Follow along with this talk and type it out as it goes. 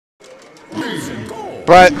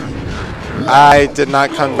But I did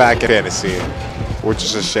not come back in fantasy, which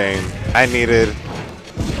is a shame. I needed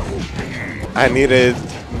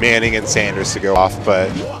Manning and Sanders to go off, but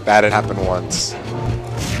that had happened once.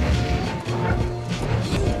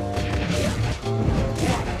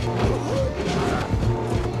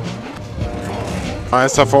 Alright,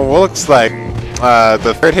 so from what looks like,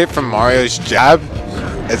 the third hit from Mario's jab,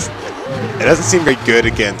 it doesn't seem very good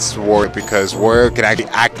against Wario because Wario can actually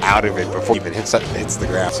act out of it before he even hits the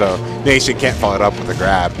ground. So Nashun can't follow it up with a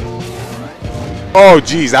grab. Oh,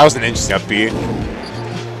 geez, that was an interesting up B.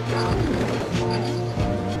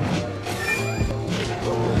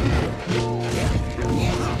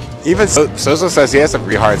 Even Sosa says he has a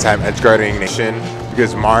really hard time edge guarding Nashun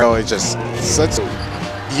because Mario is just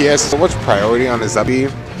he has so much priority on his up B.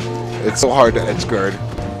 It's so hard to edge guard.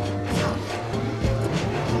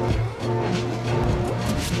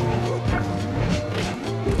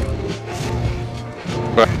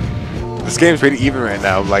 But this game's pretty even right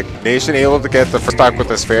now. Like Nashun able to get the first stock with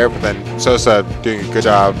this fair, but then Sosa doing a good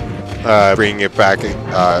job bringing it back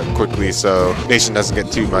quickly, so Nashun doesn't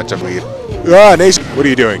get too much of a lead. Ah, Nashun, what are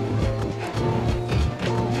you doing?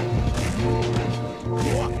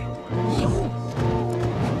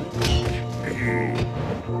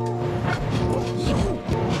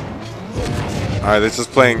 Alright, they're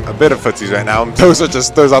just playing a bit of footsies right now. Sosa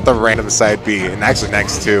just throws out the random side B, and actually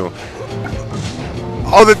next too.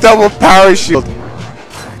 Oh, the double power shield!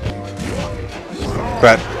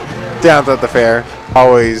 But down at the fair,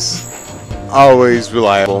 always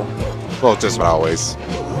reliable. Well, just about always.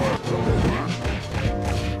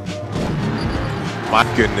 My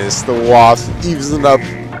goodness, the Wasp evens it up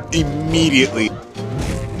immediately.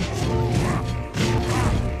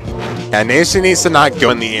 Yeah, Nashun needs to not go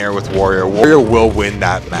in the air with Wario. Wario will win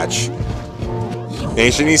that match.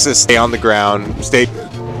 Nashun needs to stay on the ground, stay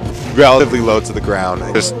relatively low to the ground,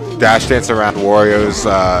 and just dash dance around Wario's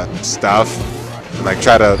stuff, and like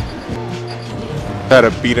try to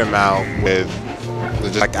beat him out with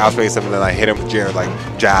just like outspace him, and then like hit him with your like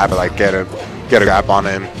jab, or like get a grab on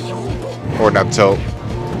him, or an up tilt.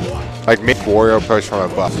 Like make Wario approach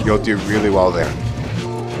from above. You'll do really well there.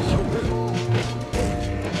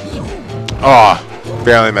 Oh,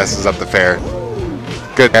 barely messes up the fair.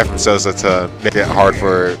 Good guy from Sosa to make it hard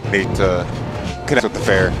for Nate to connect with the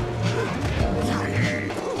fair.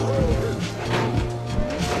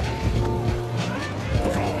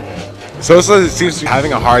 Sosa seems to be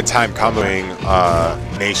having a hard time comboing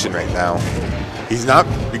Nashun right now. He's not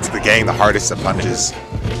getting the hardest of punishes.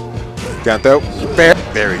 Down throw, fair.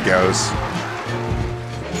 There he goes.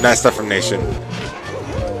 Nice stuff from Nashun.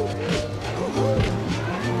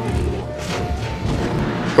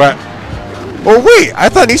 But, oh wait, I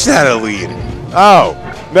thought Nashun had a lead. Oh,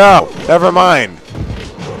 no, never mind.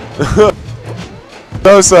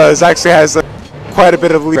 Sosa actually has quite a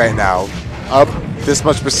bit of lead right now. Up this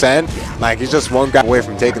much percent, like he's just one guy away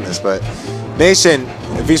from taking this, but Nashun,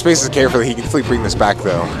 if he spaces carefully, he can definitely bring this back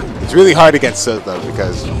though. It's really hard against Sosa though,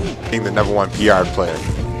 because being the #1 PR player.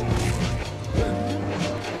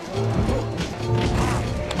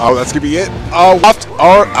 Oh, that's gonna be it. Oh, waft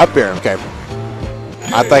or up there, okay.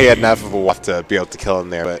 I thought he had enough of a waft to be able to kill him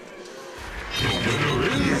there, but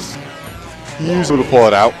he's able to pull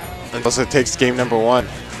it out. And also takes game #1.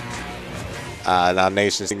 Now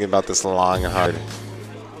Nashun's thinking about this long and hard.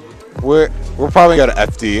 We're probably gonna go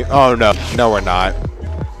to FD. Oh no, no we're not.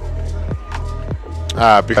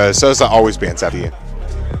 Because Sosa always bans FD.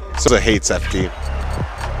 Sosa hates FD.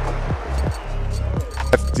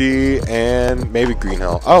 FD and maybe Green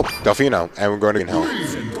Hill. Oh, Delfino, and we're going to Green Hill.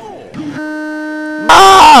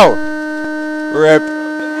 No! Rip.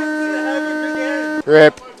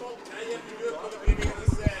 Rip.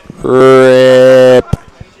 Rip.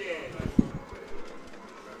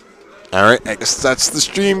 Alright, I guess that's the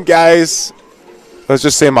stream, guys. Let's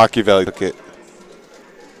just say Machiavelli took it.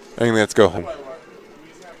 I think let's go home.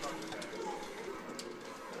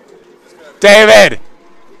 David!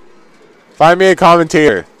 Find me a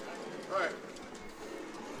commentator.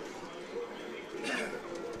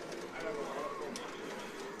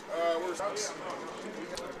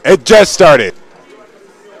 It just started.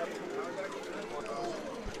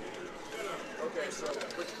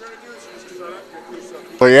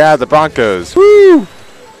 Oh yeah, the Broncos. Woo!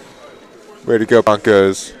 Way to go,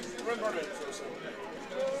 Broncos.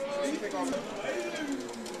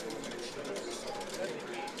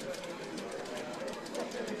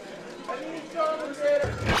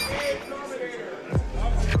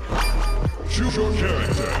 Choose your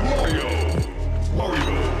character. Wario.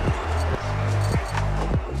 Wario.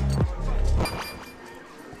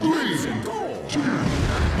 Please go.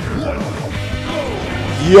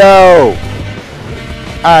 Yo!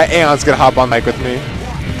 Alright, Aeon's gonna hop on mic with me.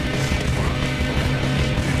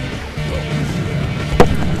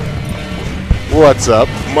 What's up?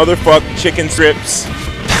 Motherfuck chicken strips,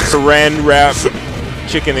 saran wrap,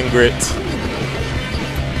 chicken and grits.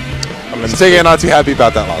 I'm saying not too happy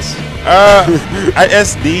about that loss. I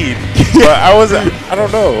SD'd, but I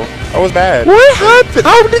don't know. I was bad. What happened?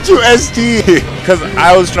 How did you SD? Because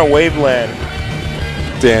I was trying to wave land.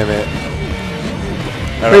 Damn it.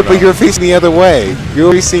 Wait, but you're facing the other way.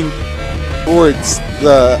 You're facing towards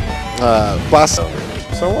the blast zone.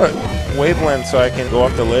 So what? Waveland so I can go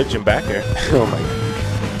off the ledge and back her. Oh my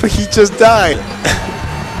god. But he just died.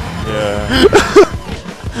 Yeah.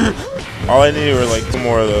 All I needed were like 2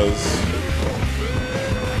 more of those.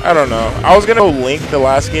 I don't know. I was gonna go link the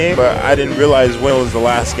last game, but I didn't realize when it was the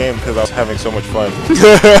last game because I was having so much fun.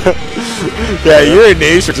 Yeah, you and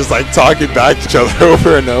Nation just like talking back to each other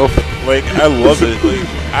over and over. Like I love it.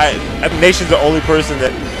 Like Nation's the only person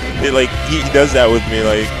that like he does that with me.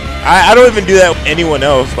 Like I don't even do that with anyone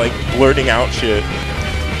else. Like blurting out shit.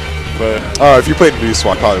 But oh, if you played Moose,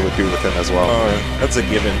 I probably would be with him as well. That's a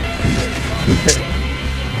given.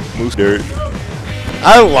 Moose dirt.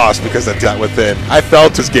 I lost because I did that with him. I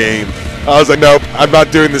felt his game. I was like, nope, I'm not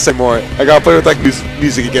doing this anymore. I gotta play with like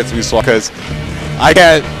music against Moose because I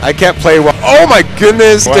can't play well. Oh my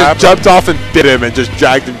goodness! What just happened? Jumped off and bit him and just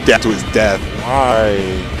dragged him down to his death. Why?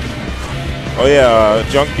 Oh yeah,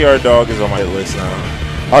 Junkyard Dog is on my list now.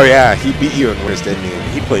 Oh yeah, he beat you in Winners, didn't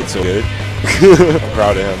he? He played so good. I'm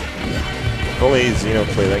proud of him. If only Zeno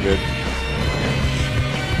played that good.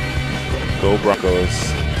 Go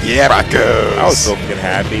Broncos. Yeah, Broncos. I was so fucking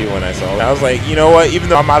happy when I saw it. I was like, you know what? Even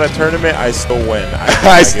though I'm out of tournament, I still win.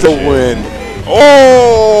 I still win.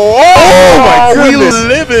 Oh my goodness. We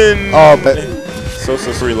living. Oh, but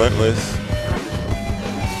Sosa's relentless.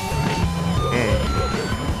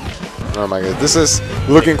 oh my god, this is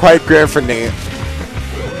looking quite grand for Nate.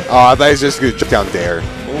 Oh, I thought he was just gonna jump down there.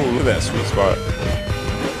 Ooh, look at that sweet spot.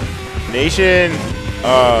 Nation,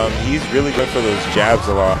 he's really good for those jabs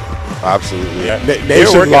a lot. Absolutely. Yeah.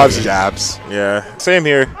 Nation loves jabs. Yeah, same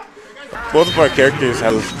here. Both of our characters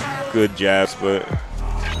have those good jabs, but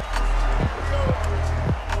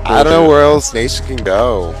I don't know where else Nation can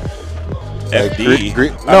go.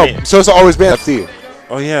 FD. No, Sosa always bans FD.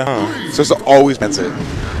 Oh yeah. Huh. Sosa always bans it.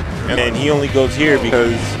 And then he only goes here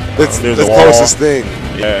because It's there's the a wall. closest thing.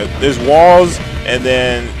 Yeah, there's walls, and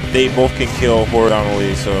then they both can kill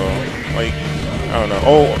horizontally. So, like, I don't know.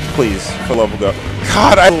 Oh, please, for love of God.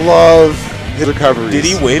 God, I love his recoveries. Did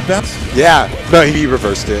he wave bounce? Yeah. No, he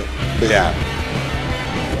reversed it. But yeah.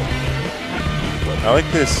 I like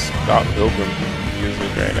this Scott Pilgrim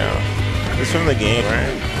music right now. It's from the game,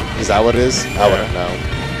 right? Is that what it is? Yeah. I wouldn't know.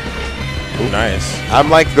 Ooh, nice. I'm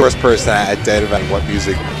like the worst person at identifying what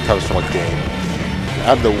music comes from what game.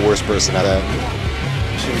 I'm the worst person at that.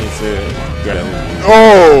 She needs to get it.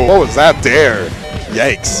 Oh! What was that there?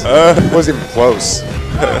 Yikes. It wasn't even close.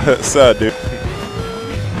 Suh, dude.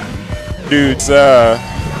 Dude,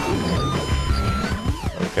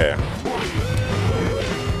 okay.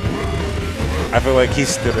 I feel like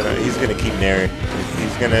he's gonna keep naring.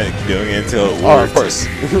 He's gonna keep doing it until it works. Oh, of course.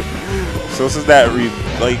 So this is that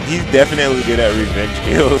he's definitely good at revenge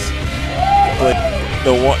kills. Like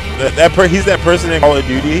he's that person in Call of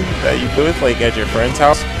Duty that you play with like at your friend's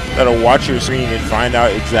house that'll watch your screen and find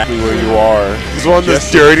out exactly where you are. He's one of those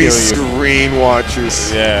dirty screen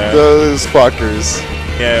watchers. Yeah. Those fuckers.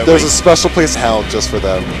 Yeah. There's a special place in hell just for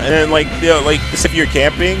them. And then like if you're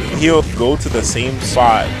camping, he'll go to the same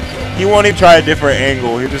spot. He won't even try a different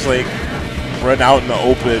angle. He'll just like run out in the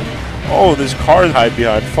open. Oh, there's cars hide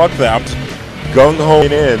behind. Fuck that. I'm just gung-ho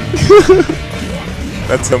in.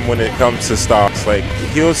 That's him when it comes to stocks. Like,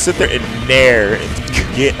 he'll sit there and nair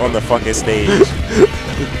and get on the fucking stage.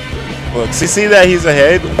 Look, see that he's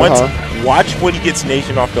ahead? Watch when he gets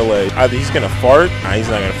Nation off the ledge. Either he's going to fart. Nah, he's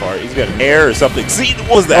not going to fart. He's going to nair or something. See,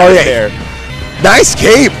 what was that there? Nice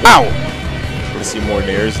cape. Wow. To see more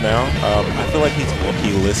nairs now. I feel like he's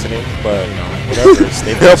low-key listening, but you know, whatever.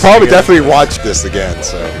 He'll probably definitely watch this again,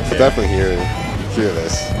 so he'll definitely hear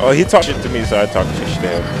this. Oh, he talked shit to me, so I talked shit to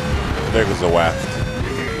him. There goes the waft.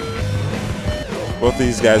 Both of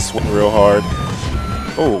these guys swing real hard.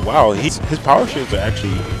 Oh wow, his power shields are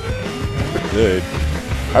actually pretty good.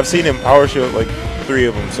 I've seen him power shield like 3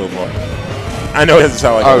 of them so far. I know it doesn't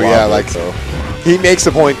sound like a lot, like so. He makes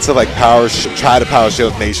a point to like try to power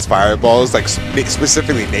shield Nation's fireballs, like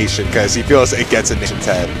specifically Nation, because he feels it gets in Nation's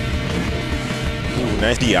head. Ooh,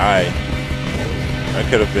 nice DI. That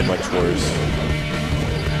could have been much worse.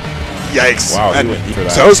 Yikes. Wow, he And went deep for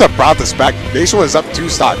that. Sosa brought this back. Nation was up 2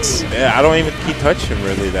 stocks. Yeah, I don't even keep touching him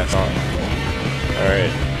really that song.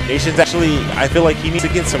 Alright. Nation's actually, I feel like he needs to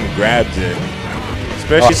get some grabs in.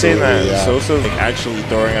 Especially saying that yeah. Sosa's like actually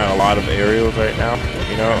throwing out a lot of aerials right now.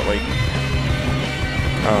 You know, like,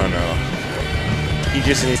 I don't know. He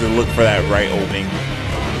just needs to look for that right opening.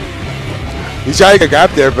 He tried to get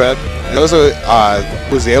grabbed there, but Sosa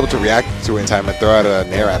was able to react to it in time and throw out a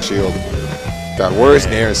Nair at shield. God, Warrior's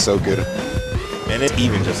Nair is so good. And it's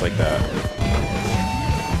even just like that.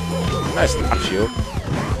 Nice top shield.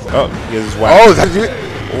 Oh, he has his whack. Oh, that dude.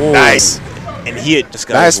 Nice. And he had just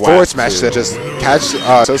got Nice his forward whack smash too. to just catch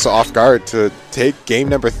Sosa off guard to take game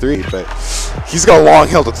number 3, but he's got a long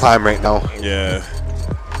hill to climb right now. Yeah.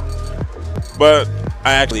 But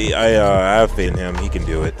I have faith in him. He can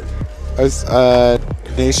do it. As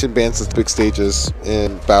Nation bans the big stages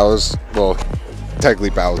in Bowser's, well, technically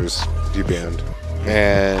Bowser's you banned,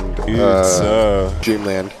 and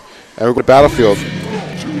Dreamland, and we're going to Battlefield.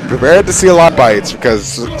 Prepared to see a lot of bites because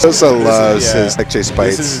Sosa loves his neck chase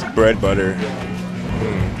bites. This is bread butter.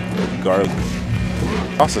 Garlic.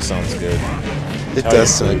 Also sounds good. It does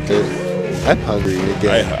sound good. I'm hungry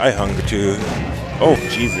again. I hunger too. Oh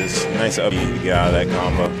Jesus! Nice up to get out of that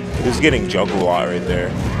combo. He was getting juggled a lot right there.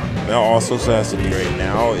 Now all Sosa has to do right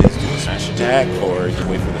now is do a smash attack or just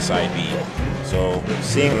wait for the side B. So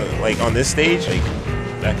seeing like on this stage, like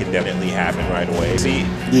that can definitely happen right away. See?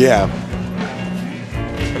 Yeah.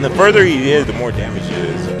 And the further he is, the more damage it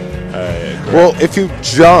is. Well, if you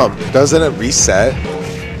jump, doesn't it reset?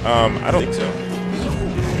 I don't think so.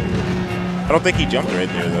 I don't think he jumped right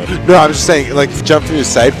there though. No, I'm just saying, like, if you jump from your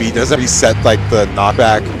side B, doesn't it reset like the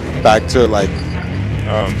knockback back to like?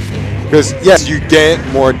 Because yes, you get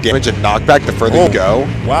more damage and knockback the further you go.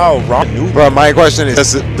 Wow, wrong move. But my question is,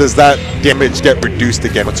 does that damage get reduced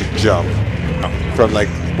again once you jump from like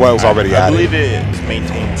what was already I added? believe it's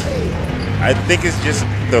maintained. I think it's just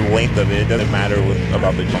the length of it. It doesn't matter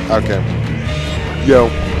about the jump. Okay. Yo.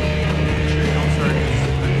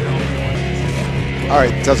 All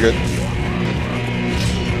right, sounds good.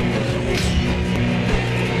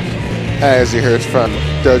 As you heard from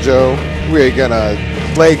Dojo, we're gonna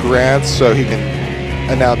play Grant so he can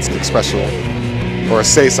announce something special or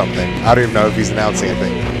say something. I don't even know if he's announcing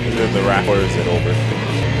anything. Is it the raffle or is it over?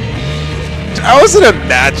 I was in a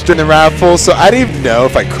match during the raffle, so I didn't even know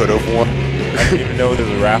if I could have won. I didn't even know there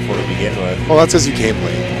was a raffle to begin with. Well, that's because you came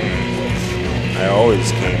late. I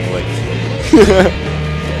always came late.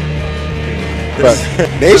 But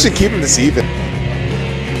Nation keeping this even.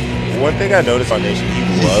 One thing I noticed on Nation, he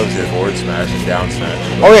loves his forward smash and down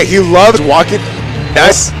smash. Oh yeah, he loves walking.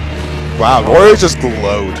 That's wow. Wario just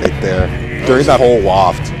glowed right there during that whole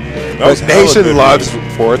waft. But Nation loves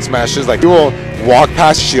forward smashes. Like he will walk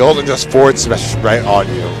past shield and just forward smash right on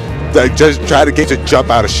you. Like just try to get to jump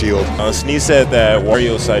out of shield. Sneeze said that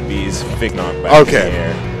Wario side B is fake knockback. Okay. In the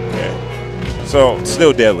air. Yeah. So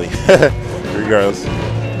still deadly, regardless.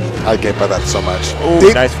 I get by that so much.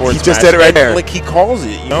 Ooh, nice forward He smash. just did it right there. Like he calls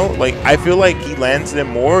it, you know. Like I feel like he lands them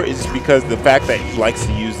more is because the fact that he likes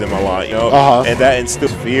to use them a lot, you know, and that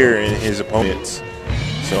instills fear in his opponents.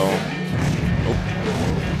 So,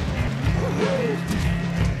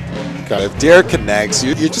 God, if Derek connects,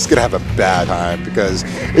 you're just gonna have a bad time because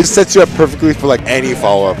it sets you up perfectly for like any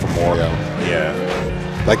follow up from Wario. yeah,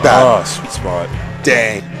 Like that. oh, sweet spot.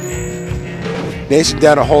 Dang. Nation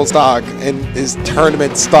down a whole stock in his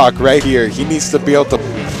tournament stock right here. He needs to be able to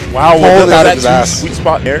Wow, pull well, it out of that his ass. sweet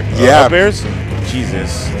spot there. Yeah. Up airs?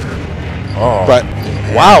 Jesus. Oh. But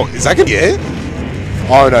wow, is that gonna be it?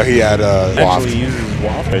 Oh no, he had a waft. Actually uses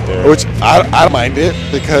waft right there. Which I don't mind it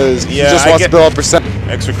because he just I wants to get build up percent.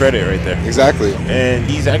 extra credit right there. Exactly. And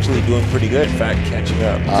he's actually doing pretty good. In fact, catching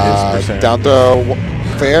up to his percent. Down to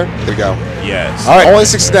fair. There we go. Yes. All right, only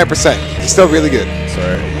 69%. He's still really good.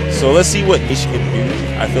 Sorry. So let's see what Nation can do.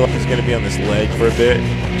 I feel like he's going to be on this ledge for a bit,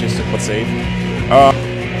 just to play safe.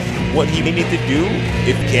 What he may need to do,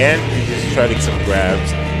 if he can, is just try to get some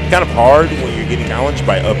grabs. Kind of hard when you're getting challenged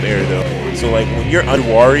by up air though. So like when you're under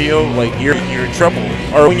Wario, like you're in trouble.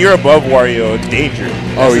 Or when you're above Wario, it's danger.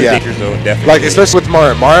 That's the danger zone, definitely. Like especially with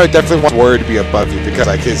Mario. Mario definitely wants Wario to be above you because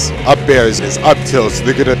like his up air is up tilt, so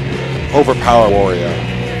they're gonna overpower Wario.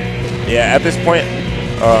 Yeah, at this point,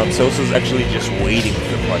 Sosa's actually just waiting for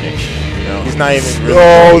the punish. You know, he's not even really.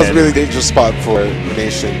 Oh, it's a really dangerous spot for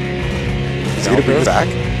Nation. Is he gonna bring it back?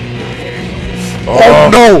 Oh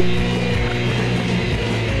no!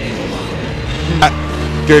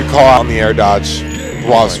 Good call out on the air dodge.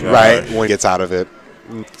 Was right when he gets out of it.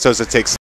 Sosa takes